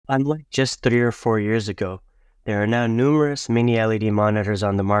Unlike just 3 or 4 years ago, there are now numerous mini LED monitors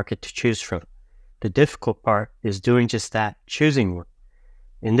on the market to choose from. The difficult part is doing just that, choosing one.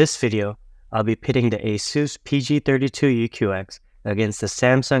 In this video, I'll be pitting the Asus PG32UQX against the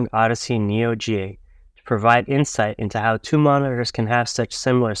Samsung Odyssey Neo G8 to provide insight into how two monitors can have such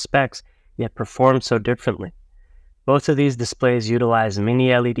similar specs yet perform so differently. Both of these displays utilize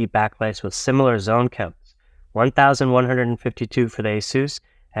mini LED backlights with similar zone counts, 1152 for the Asus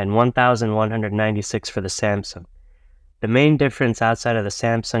and 1196 for the Samsung. The main difference outside of the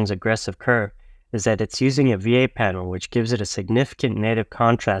Samsung's aggressive curve is that it's using a VA panel, which gives it a significant native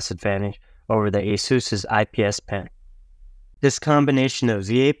contrast advantage over the Asus's IPS panel. This combination of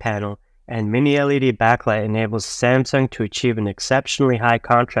VA panel and mini LED backlight enables Samsung to achieve an exceptionally high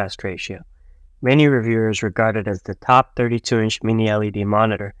contrast ratio. Many reviewers regard it as the top 32-inch mini LED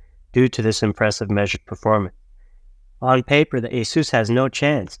monitor due to this impressive measured performance. On paper, the Asus has no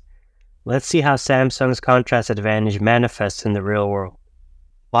chance. Let's see how Samsung's contrast advantage manifests in the real world.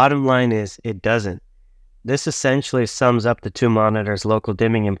 Bottom line is, it doesn't. This essentially sums up the two monitors' local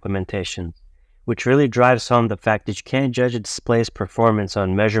dimming implementations, which really drives home the fact that you can't judge a display's performance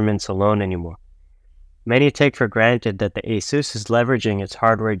on measurements alone anymore. Many take for granted that the Asus is leveraging its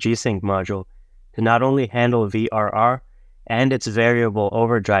hardware Gsync module to not only handle VRR and its variable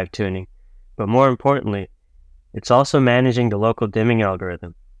overdrive tuning, but more importantly, it's also managing the local dimming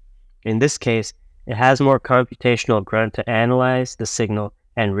algorithm. In this case, it has more computational grunt to analyze the signal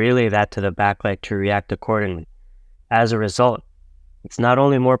and relay that to the backlight to react accordingly. As a result, it's not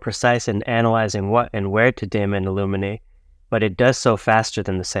only more precise in analyzing what and where to dim and illuminate, but it does so faster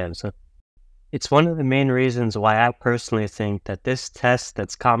than the Samsung. It's one of the main reasons why I personally think that this test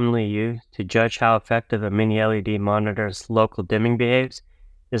that's commonly used to judge how effective a mini LED monitor's local dimming behaves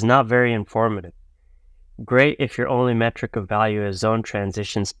is not very informative. Great if your only metric of value is zone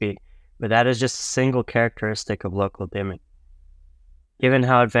transition speed, but that is just a single characteristic of local dimming. Given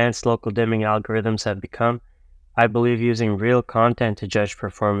how advanced local dimming algorithms have become, I believe using real content to judge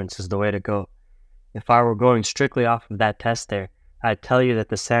performance is the way to go. If I were going strictly off of that test there, I'd tell you that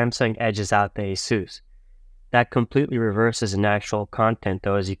the Samsung edges out the Asus. That completely reverses in actual content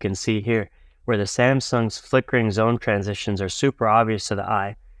though, as you can see here, where the Samsung's flickering zone transitions are super obvious to the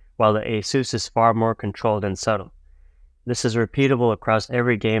eye, while the Asus is far more controlled and subtle. This is repeatable across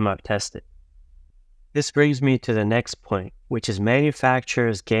every game I've tested. This brings me to the next point, which is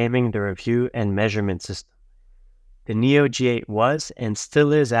manufacturers gaming the review and measurement system. The Neo G8 was and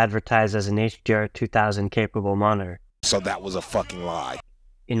still is advertised as an HDR 2000 capable monitor. So that was a fucking lie.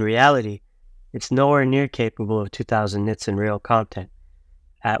 In reality, it's nowhere near capable of 2000 nits in real content.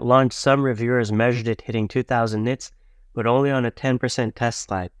 At launch, some reviewers measured it hitting 2000 nits, but only on a 10% test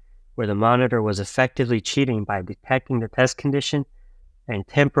slide, where the monitor was effectively cheating by detecting the test condition and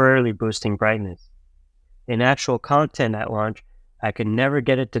temporarily boosting brightness. In actual content at launch, I could never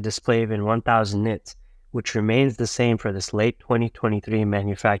get it to display even 1000 nits, which remains the same for this late 2023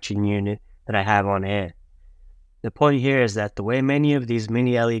 manufacturing unit that I have on hand. The point here is that the way many of these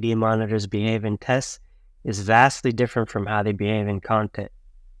mini LED monitors behave in tests is vastly different from how they behave in content.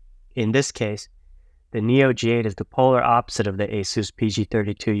 In this case, the Neo G8 is the polar opposite of the Asus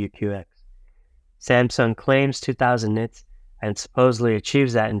PG32UQX. Samsung claims 2000 nits and supposedly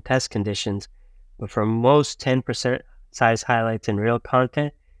achieves that in test conditions, but for most 10% size highlights in real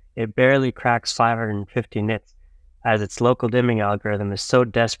content, it barely cracks 550 nits, as its local dimming algorithm is so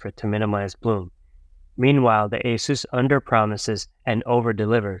desperate to minimize bloom. Meanwhile, the Asus underpromises and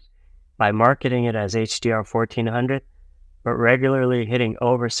over-delivers by marketing it as HDR 1400, but regularly hitting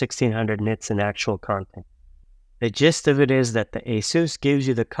over 1600 nits in actual content. The gist of it is that the Asus gives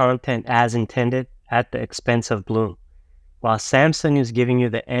you the content as intended at the expense of bloom, while Samsung is giving you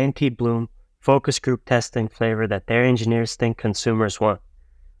the anti-bloom focus group testing flavor that their engineers think consumers want.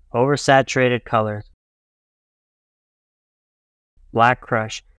 Oversaturated colors, black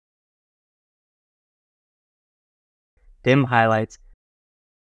crush, dim highlights,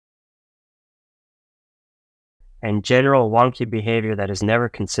 and general wonky behavior that is never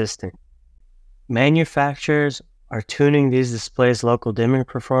consistent. Manufacturers are tuning these displays' local dimming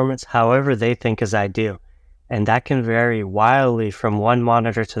performance however they think is ideal, and that can vary wildly from one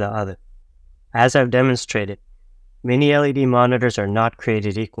monitor to the other. As I've demonstrated, mini LED monitors are not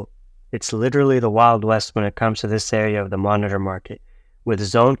created equal. It's literally the Wild West when it comes to this area of the monitor market, with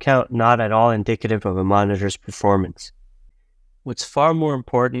zone count not at all indicative of a monitor's performance. What's far more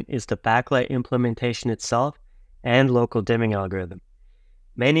important is the backlight implementation itself and local dimming algorithm.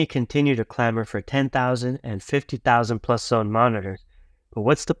 Many continue to clamor for 10,000 and 50,000 plus zone monitors, but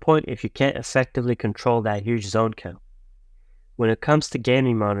what's the point if you can't effectively control that huge zone count? When it comes to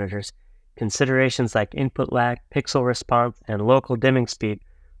gaming monitors, considerations like input lag, pixel response, and local dimming speed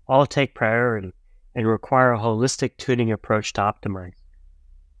all take priority and require a holistic tuning approach to optimize.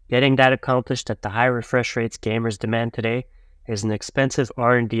 Getting that accomplished at the high refresh rates gamers demand today is an expensive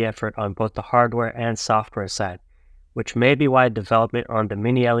R&D effort on both the hardware and software side, which may be why development on the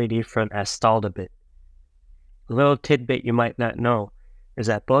mini LED front has stalled a bit. A little tidbit you might not know is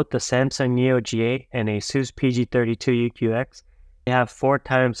that both the Samsung Neo G8 and Asus PG32UQX have 4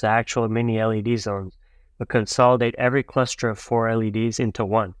 times the actual mini LED zones, but consolidate every cluster of 4 LEDs into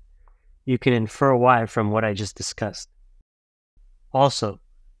one. You can infer why from what I just discussed. Also,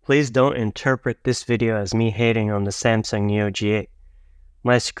 please don't interpret this video as me hating on the Samsung Neo G8.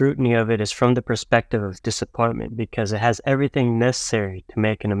 My scrutiny of it is from the perspective of disappointment because it has everything necessary to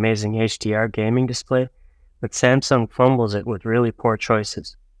make an amazing HDR gaming display, but Samsung fumbles it with really poor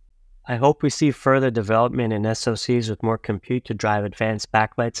choices. I hope we see further development in SoCs with more compute to drive advanced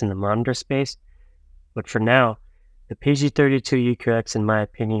backlights in the monitor space, but for now, the PG32UQX in my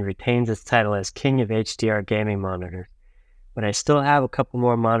opinion retains its title as king of HDR gaming monitors, but I still have a couple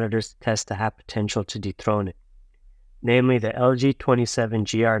more monitors to test that have potential to dethrone it, namely the LG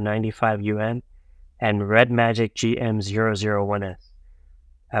 27GR95UM and RedMagic GM001S.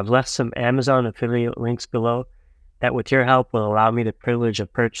 I've left some Amazon affiliate links below that with your help will allow me the privilege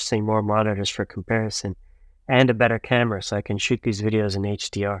of purchasing more monitors for comparison and a better camera so I can shoot these videos in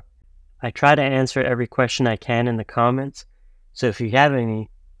HDR. I try to answer every question I can in the comments, so if you have any,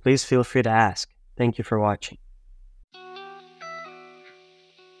 please feel free to ask. Thank you for watching.